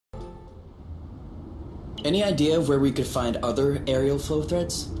Any idea of where we could find other aerial flow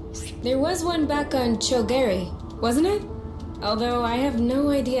threads? There was one back on Chogari, wasn't it? Although I have no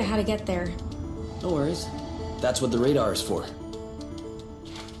idea how to get there. No worries. That's what the radar is for.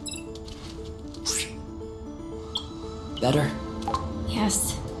 Better?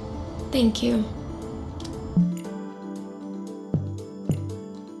 Yes. Thank you.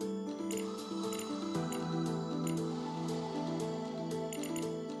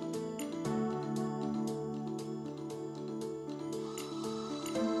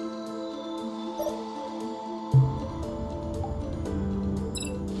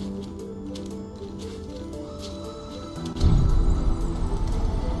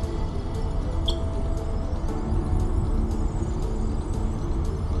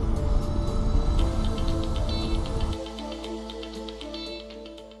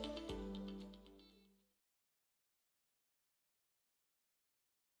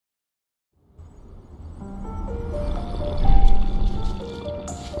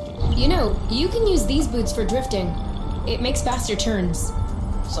 You know, you can use these boots for drifting. It makes faster turns.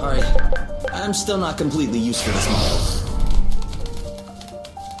 Sorry, I'm still not completely used to this model.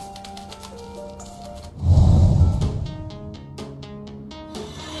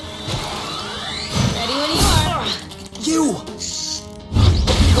 Ready when you are. You!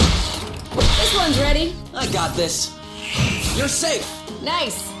 This one's ready. I got this. You're safe!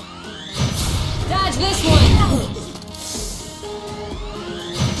 Nice. Dodge this one.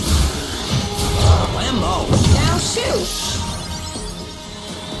 Whammo! Now shoot.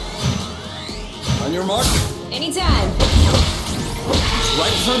 On your mark. Anytime.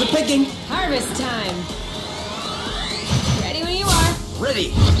 Right for the picking. Harvest time. Ready when you are.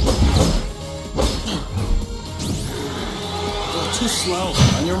 Ready. Oh, too slow.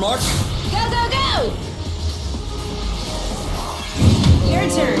 On your mark. Go, go, go! Your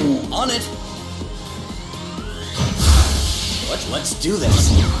turn. On it. Let's do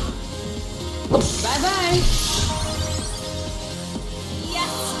this. Bye-bye.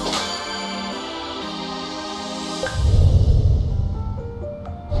 Yes.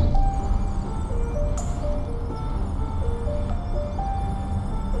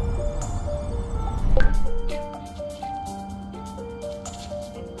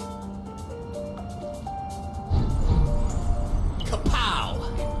 Kapow!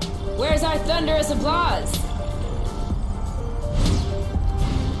 Where's our thunderous applause?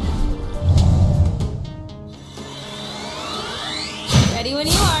 Ready when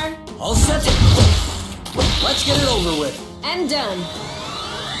you are. All set. Let's get it over with. And done.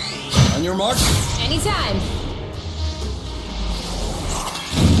 On your mark. Anytime.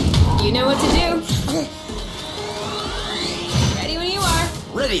 You know what to do. Ready when you are.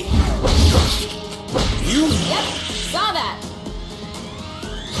 Ready. You. Yep, saw that.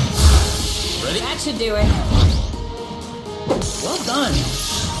 Ready? That should do it. Well done.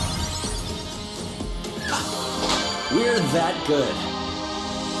 We're that good.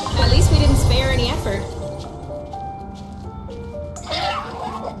 At least we didn't spare any effort.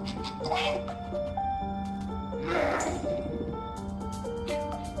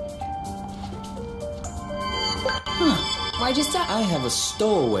 Why'd you stop? I have a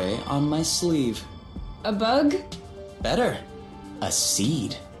stowaway on my sleeve. A bug? Better. A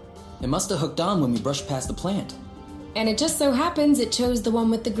seed. It must have hooked on when we brushed past the plant. And it just so happens it chose the one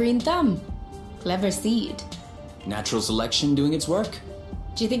with the green thumb. Clever seed. Natural selection doing its work.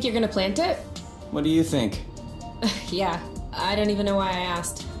 Do you think you're gonna plant it? What do you think? Yeah, I don't even know why I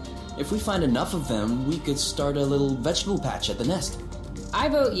asked. If we find enough of them, we could start a little vegetable patch at the nest. I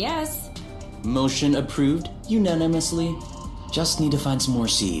vote yes. Motion approved unanimously. Just need to find some more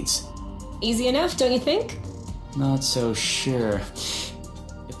seeds. Easy enough, don't you think? Not so sure.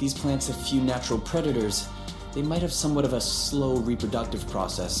 If these plants have few natural predators, they might have somewhat of a slow reproductive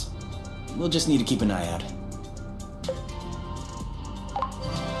process. We'll just need to keep an eye out.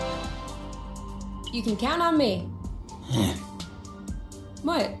 You can count on me.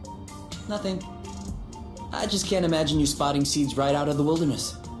 What? Nothing. I just can't imagine you spotting seeds right out of the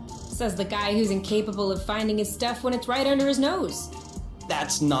wilderness. Says the guy who's incapable of finding his stuff when it's right under his nose.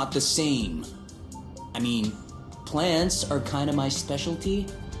 That's not the same. I mean, plants are kind of my specialty.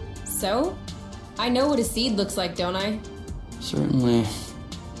 So? I know what a seed looks like, don't I? Certainly.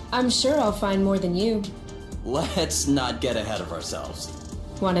 I'm sure I'll find more than you. Let's not get ahead of ourselves.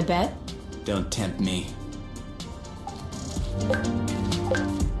 Wanna bet? Don't tempt me.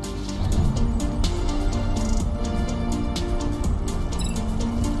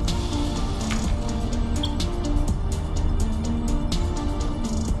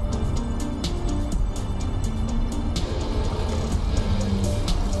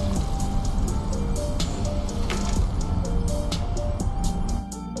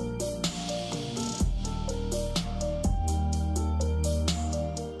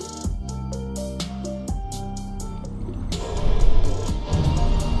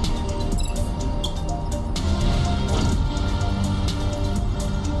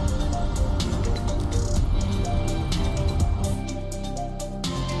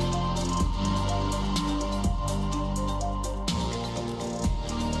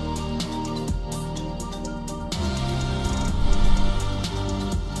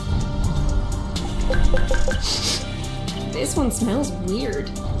 This one smells weird.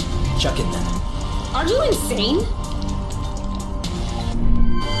 Chuck it then. Are you insane?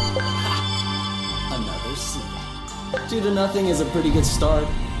 Another C. 2-0 is a pretty good start.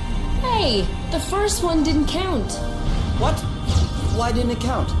 Hey, the first one didn't count. What? Why didn't it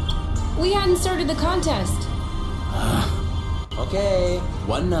count? We hadn't started the contest. Okay,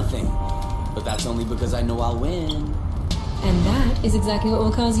 1-0. But that's only because I know I'll win. And that is exactly what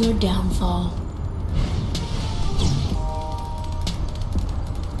will cause your downfall.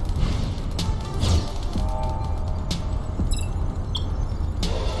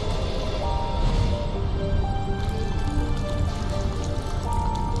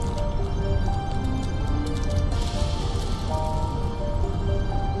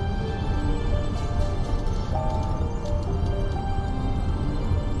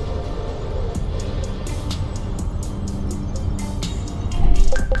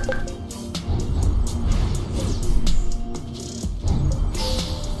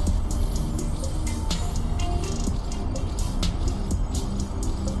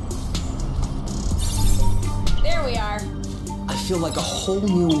 I feel like a whole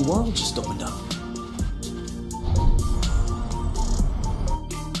new world just opened up.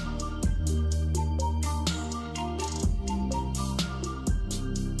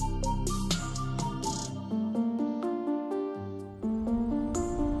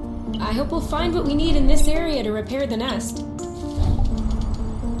 I hope we'll find what we need in this area to repair the nest.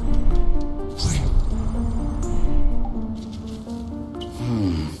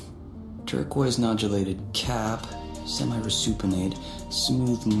 Turquoise nodulated cap, semi-resupinate,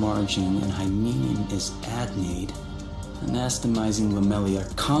 smooth margin, and hymenum is adnate. Anastomizing lamellae are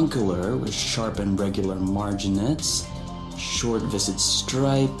condylar with sharp and regular marginates. Short viscid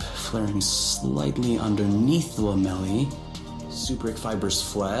stripe, flaring slightly underneath the lamellae. Supric fibrous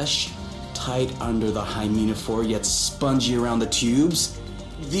flesh, tight under the hymenophore yet spongy around the tubes.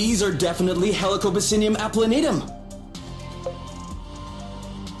 These are definitely Helicobacinium aplanatum.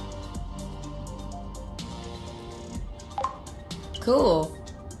 Cool.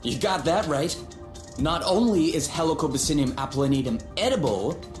 You got that right. Not only is Helicobacinium aplanatum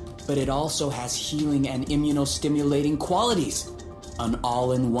edible, but it also has healing and immunostimulating qualities. An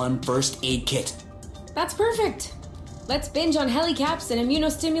all-in-one first aid kit. That's perfect. Let's binge on helicaps and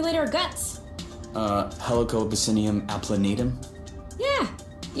immunostimulate our guts. Helicobacinium aplanatum?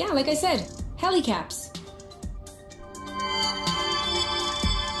 Yeah, like I said, helicaps.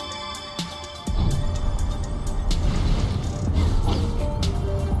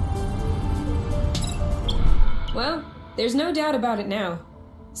 Well, there's no doubt about it now.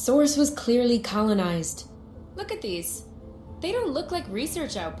 Source was clearly colonized. Look at these. They don't look like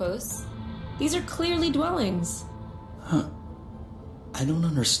research outposts. These are clearly dwellings. Huh. I don't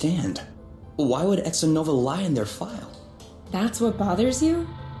understand. Why would Exonova lie in their file? That's what bothers you?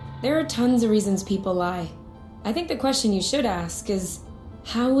 There are tons of reasons people lie. I think the question you should ask is,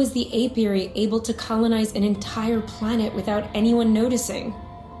 how was the apiary able to colonize an entire planet without anyone noticing?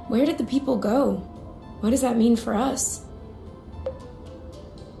 Where did the people go? What does that mean for us?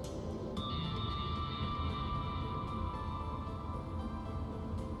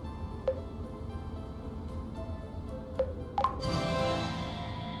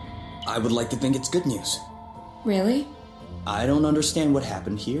 I would like to think it's good news. Really? I don't understand what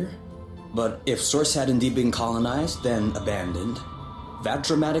happened here, but if Source had indeed been colonized, then abandoned, that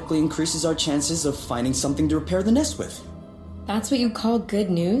dramatically increases our chances of finding something to repair the nest with. That's what you call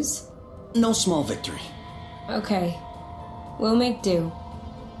good news? No small victory. Okay. We'll make do.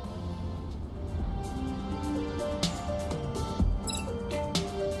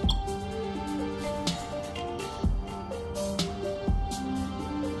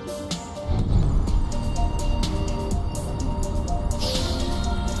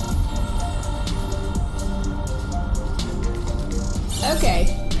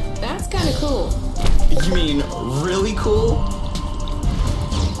 Okay, that's kinda cool. You mean really cool?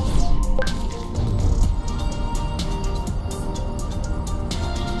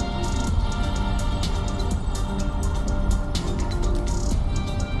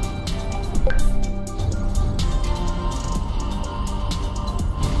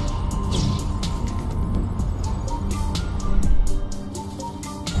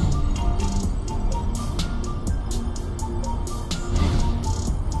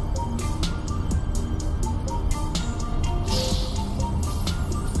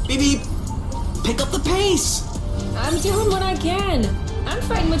 Beep, pick up the pace! I'm doing what I can. I'm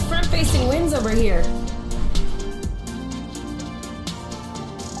fighting with front-facing winds over here.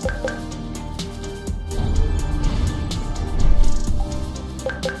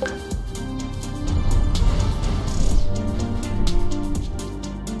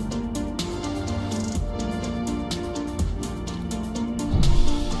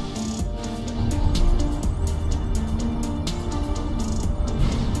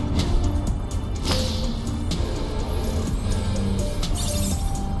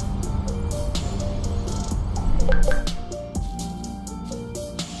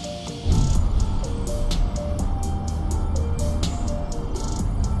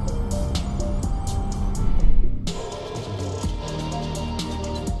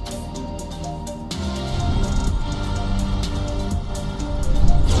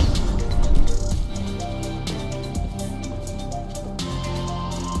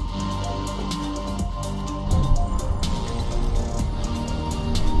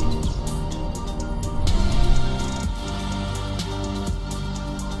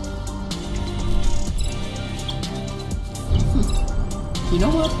 You know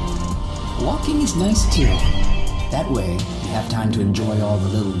what? Walking is nice too. That way, you have time to enjoy all the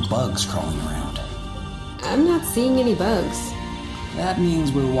little bugs crawling around. I'm not seeing any bugs. That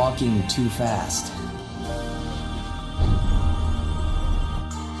means we're walking too fast.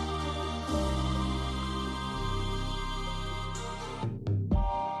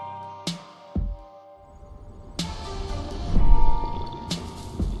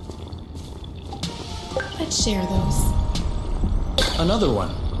 Let's share those. Another one.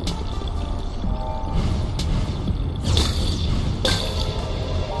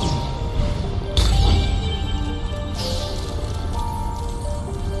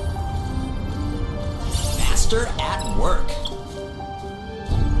 Master at work.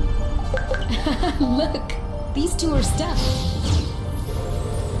 Look, these two are stuck.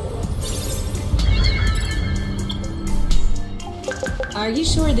 Are you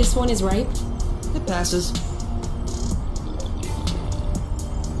sure this one is ripe? It passes.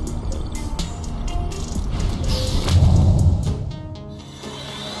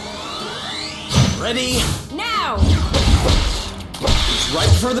 Ready? Now! It's ripe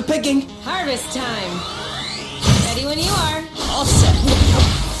for the picking. Harvest time! Ready when you are. All set.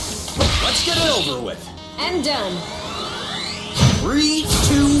 Let's get it over with. And done. 3,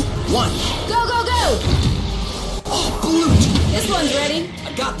 2, 1. Go, go, go! Oh, blue! This one's ready.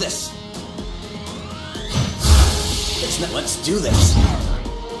 I got this. Let's do this.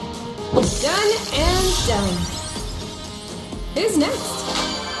 Done and done. Who's next?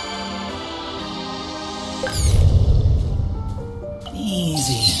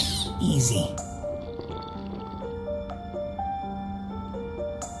 Easy, easy.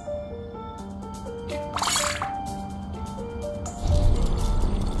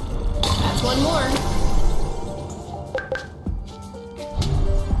 That's one more.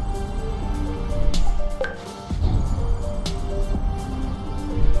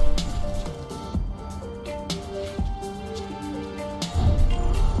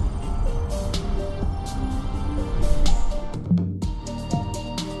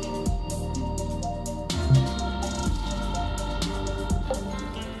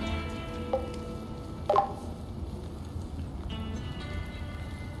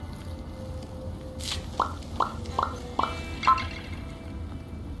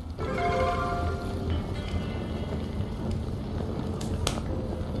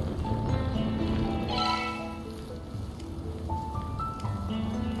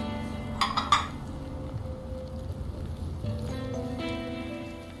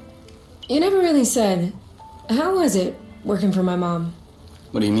 You never really said, how was it working for my mom?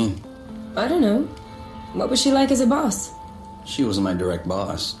 What do you mean? I don't know. What was she like as a boss? She wasn't my direct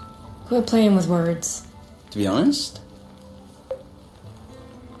boss. Quit playing with words. To be honest,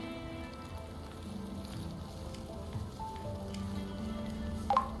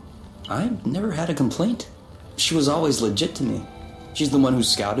 I never had a complaint. She was always legit to me. She's the one who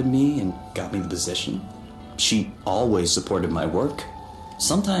scouted me and got me the position. She always supported my work.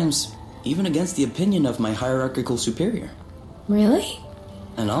 Sometimes even against the opinion of my hierarchical superior. Really?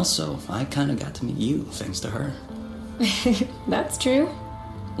 And also, I kind of got to meet you thanks to her. That's true.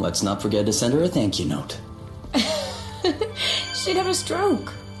 Let's not forget to send her a thank you note. She'd have a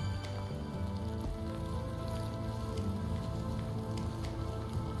stroke.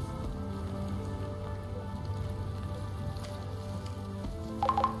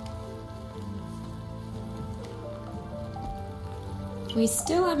 We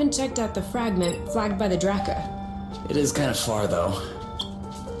still haven't checked out the fragment flagged by the Draka. It is kind of far, though.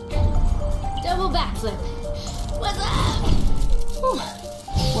 Double backflip. What's up? Whew.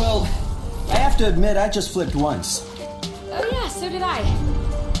 Well, I have to admit, I just flipped once. Oh yeah, so did I.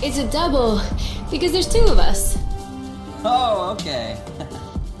 It's a double, because there's two of us. Oh, okay.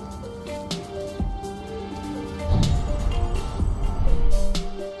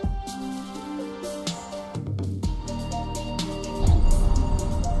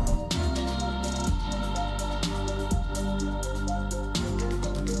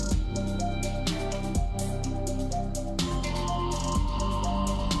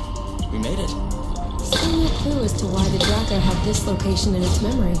 We made it. Still no clue as to why the Draka had this location in its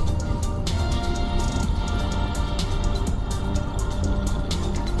memory.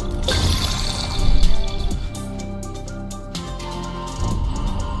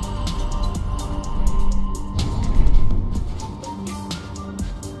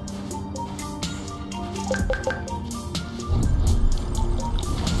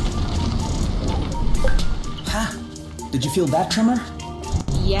 Ha! Did you feel that tremor?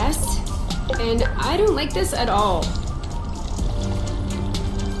 Yes, and I don't like this at all.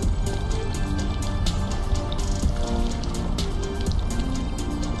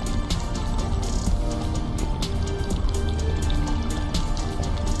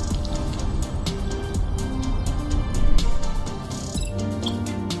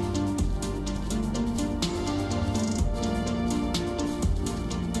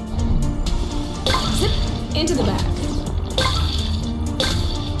 Into the back.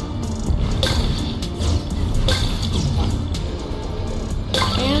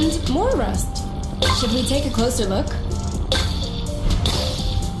 And more rust. Should we take a closer look?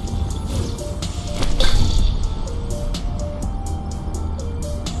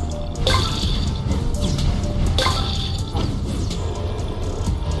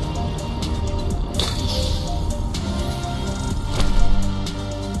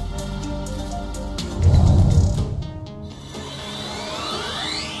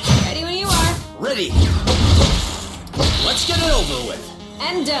 Ready when you are. Ready! Let's get it over with.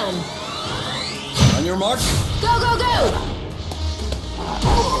 And done. On your mark. Go, go, go!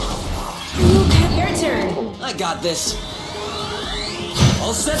 Luke, your turn. I got this.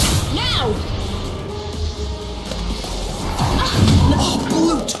 All set. Now! Oh,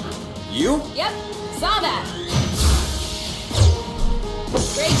 Bloot! You? Yep, saw that.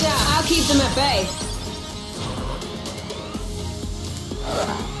 Great job. I'll keep them at bay.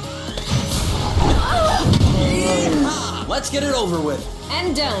 Let's get it over with.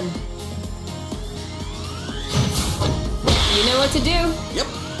 And done. You know what to do. Yep.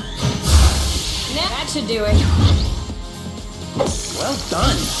 Now that should do it. Well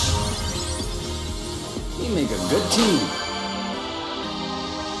done. You make a good team.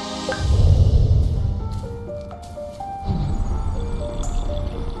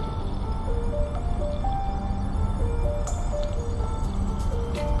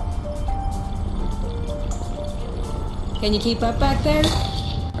 Can you keep up back there?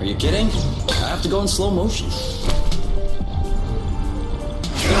 Are you kidding? I have to go in slow motion.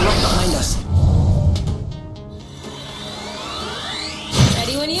 They're right behind us.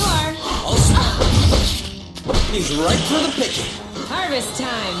 Ready when you are. All set. He's right for the picking. Harvest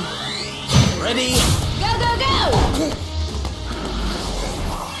time. Ready? Go, go, go!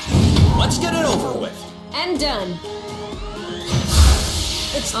 Let's get it over with. And done.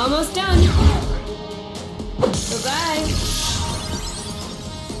 It's Almost done. Bye-bye.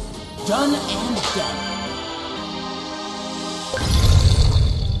 done and done.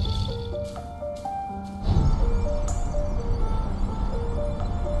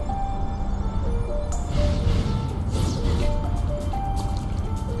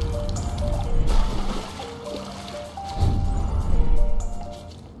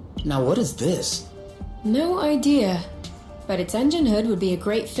 Now what is this? No idea. But its engine hood would be a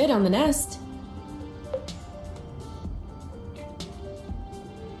great fit on the nest.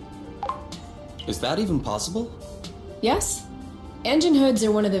 Is that even possible? Yes? Engine hoods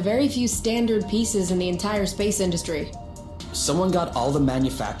are one of the very few standard pieces in the entire space industry. Someone got all the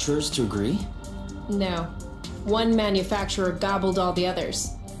manufacturers to agree? No. One manufacturer gobbled all the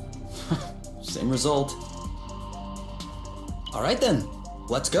others. Same result. All right then,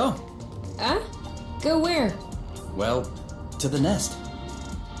 let's go. Go where? Well, to the nest.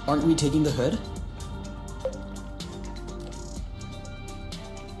 Aren't we taking the hood?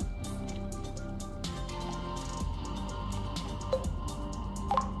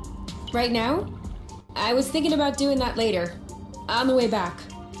 Right now? I was thinking about doing that later. On the way back.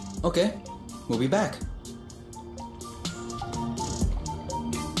 Okay, we'll be back.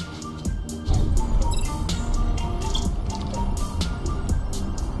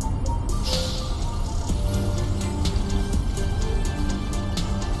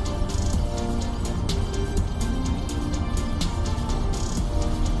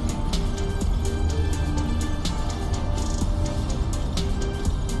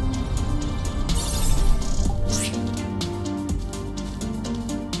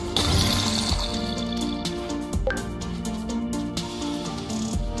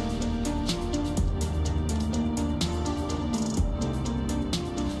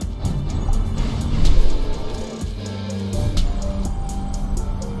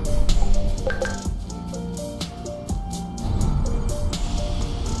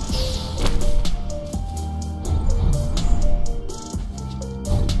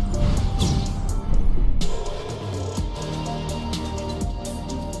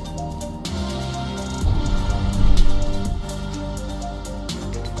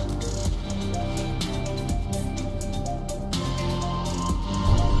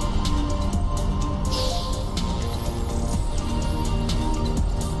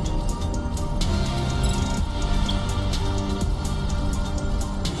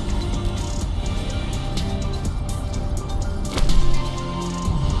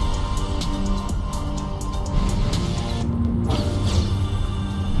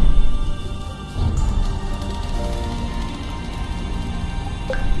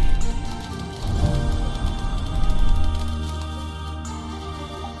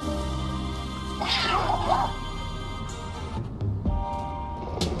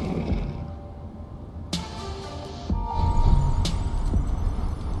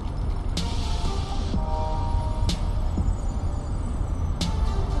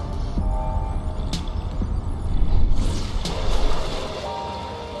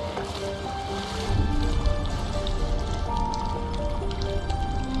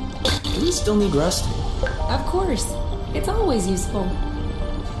 Do we still need rest? Of course. It's always useful.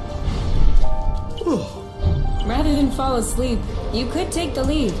 Rather than fall asleep, you could take the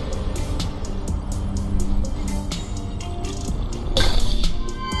lead.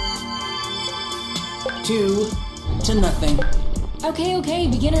 Two to nothing. Okay,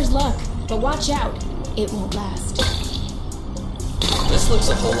 beginner's luck. But watch out. It won't last. This looks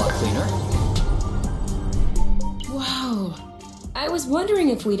a whole lot cleaner. Wow. I was wondering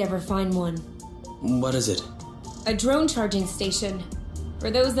if we'd ever find one. What is it? A drone charging station. For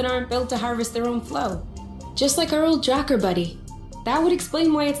those that aren't built to harvest their own flow. Just like our old Dracker buddy. That would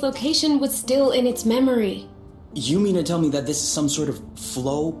explain why its location was still in its memory. You mean to tell me that this is some sort of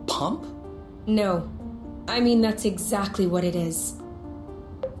flow pump? No. I mean, that's exactly what it is.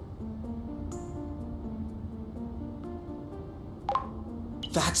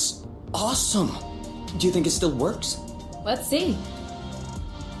 That's awesome! Do you think it still works? Let's see.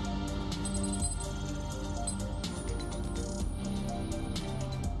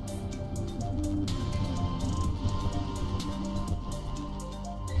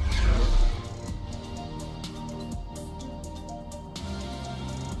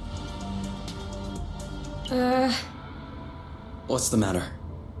 What's the matter?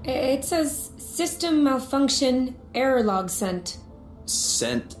 It says system malfunction, error log sent.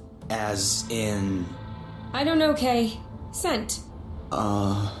 Sent as in... I don't know, Kay. Sent.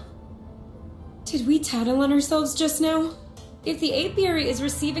 Did we tattle on ourselves just now? If the apiary is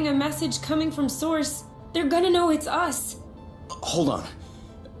receiving a message coming from Source, they're gonna know it's us. Hold on.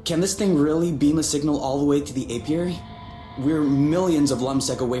 Can this thing really beam a signal all the way to the apiary? We're millions of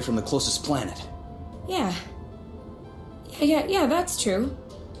lumsec away from the closest planet. Yeah, that's true.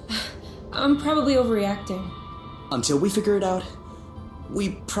 I'm probably overreacting. Until we figure it out, we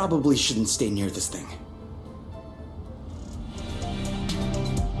probably shouldn't stay near this thing.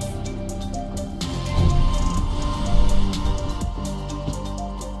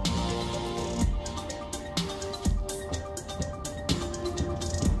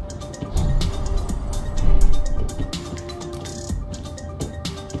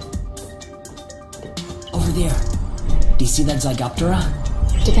 Over there. Do you see that Zygoptera?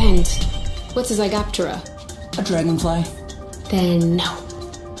 Depends. What's a Zygoptera? A dragonfly. Then no.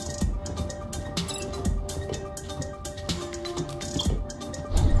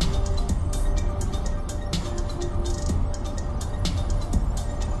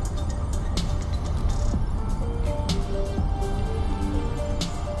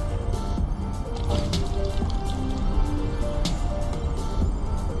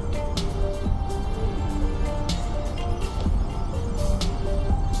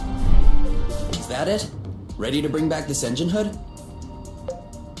 Is that it? Ready to bring back this engine hood?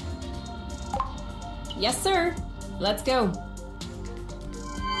 Yes, sir. Let's go.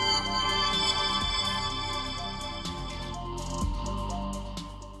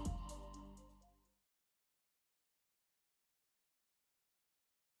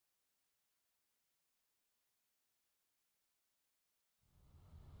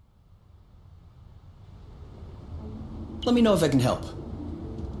 Let me know if I can help.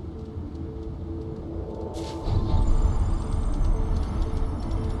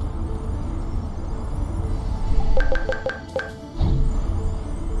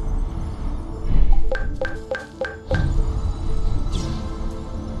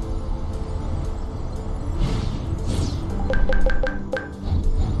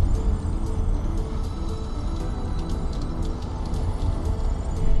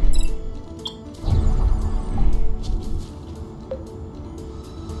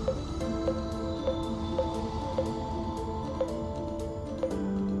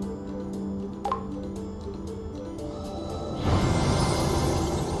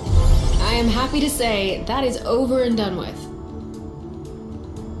 I am happy to say that is over and done with.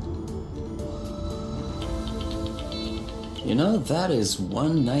 You know, that is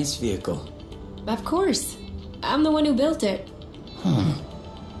one nice vehicle. Of course. I'm the one who built it.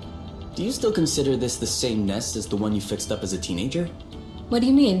 Do you still consider this the same nest as the one you fixed up as a teenager? What do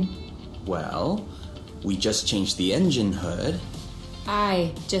you mean? Well, we just changed the engine hood.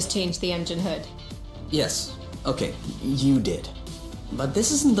 I just changed the engine hood. Yes, okay, you did. But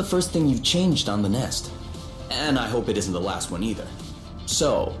this isn't the first thing you've changed on the nest. And I hope it isn't the last one either.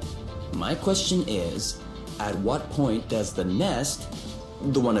 So, my question is, at what point does the nest,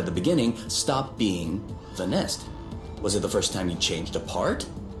 the one at the beginning, stop being the nest? Was it the first time you changed a part?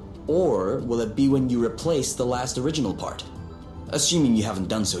 Or will it be when you replace the last original part? Assuming you haven't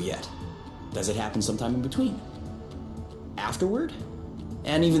done so yet. Does it happen sometime in between? Afterward?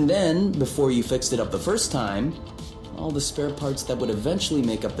 And even then, before you fixed it up the first time, all the spare parts that would eventually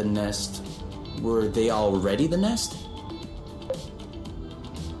make up the nest, were they already the nest?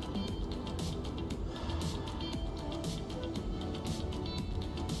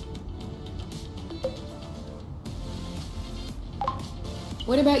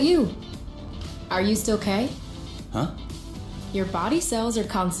 What about you? Are you still K? Huh? Your body cells are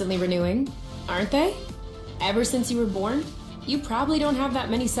constantly renewing, aren't they? Ever since you were born, you probably don't have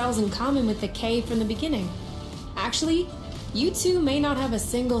that many cells in common with the K from the beginning. Actually, you two may not have a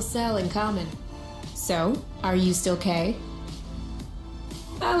single cell in common. So, are you still K?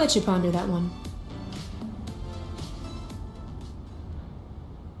 I'll let you ponder that one.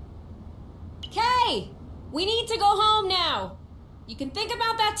 K! We need to go home now! You can think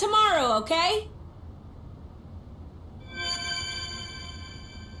about that tomorrow, okay?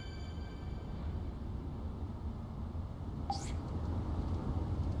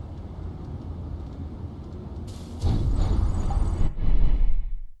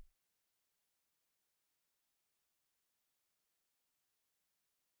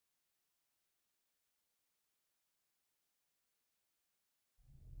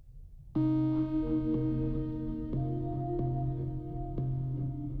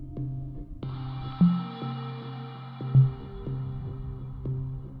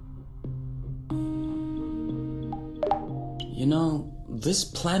 You know, this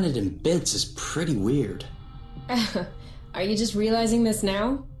planet in bits is pretty weird. Are you just realizing this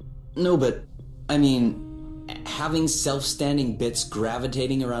now? No, but, I mean, having self-standing bits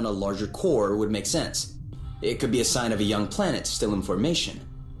gravitating around a larger core would make sense. It could be a sign of a young planet still in formation.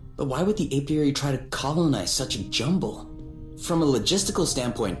 But why would the apiary try to colonize such a jumble? From a logistical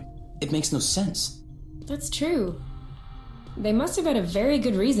standpoint, it makes no sense. That's true. They must have had a very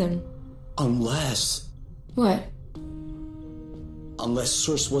good reason. Unless What?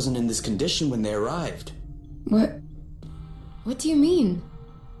 Source wasn't in this condition when they arrived. What? What do you mean?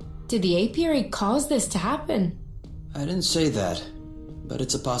 Did the apiary cause this to happen? I didn't say that, but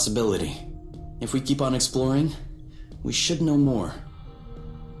it's a possibility. If we keep on exploring, we should know more.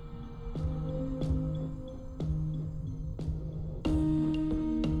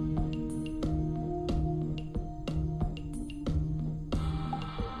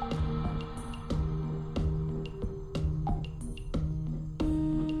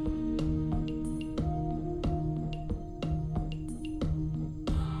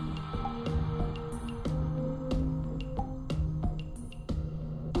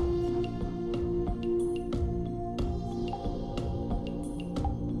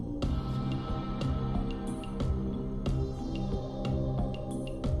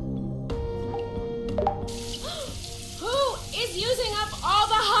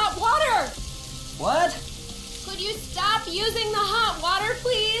 What? Could you stop using the hot water,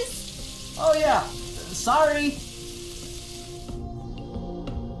 please? Oh yeah, sorry.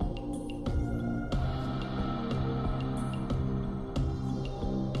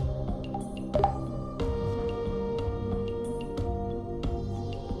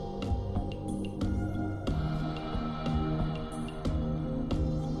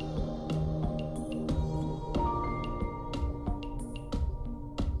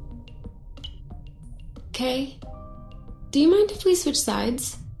 Okay. Do you mind if we switch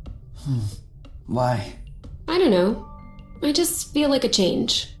sides? Why? I don't know. I just feel like a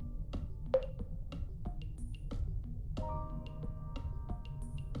change.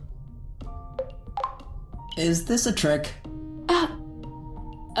 Is this a trick?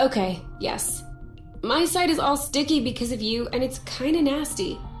 Okay, yes. My side is all sticky because of you, and it's kinda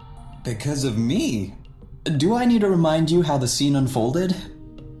nasty. Because of me? Do I need to remind you how the scene unfolded?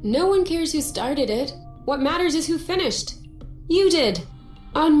 No one cares who started it. What matters is who finished. You did.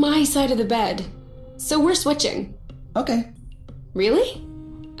 On my side of the bed. So we're switching. Okay. Really?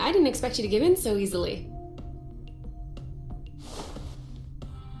 I didn't expect you to give in so easily.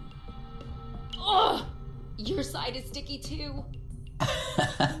 Ugh! Your side is sticky too.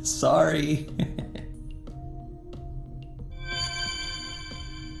 Sorry.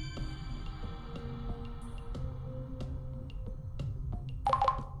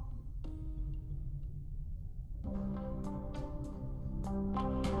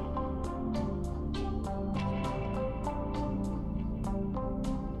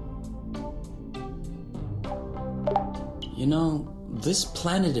 You know, this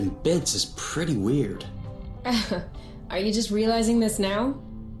planet in bits is pretty weird. Are you just realizing this now?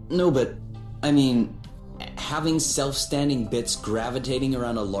 No, but, I mean, having self-standing bits gravitating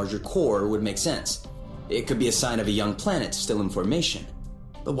around a larger core would make sense. It could be a sign of a young planet still in formation.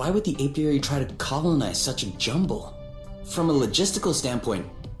 But why would the apiary try to colonize such a jumble? From a logistical standpoint,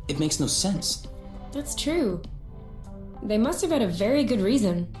 it makes no sense. That's true. They must have had a very good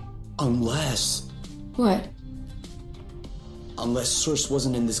reason. Unless What? Source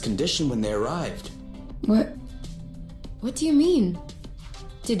wasn't in this condition when they arrived. What? What do you mean?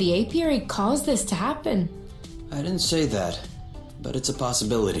 Did the apiary cause this to happen? I didn't say that, but it's a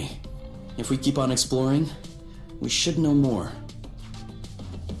possibility. If we keep on exploring, we should know more.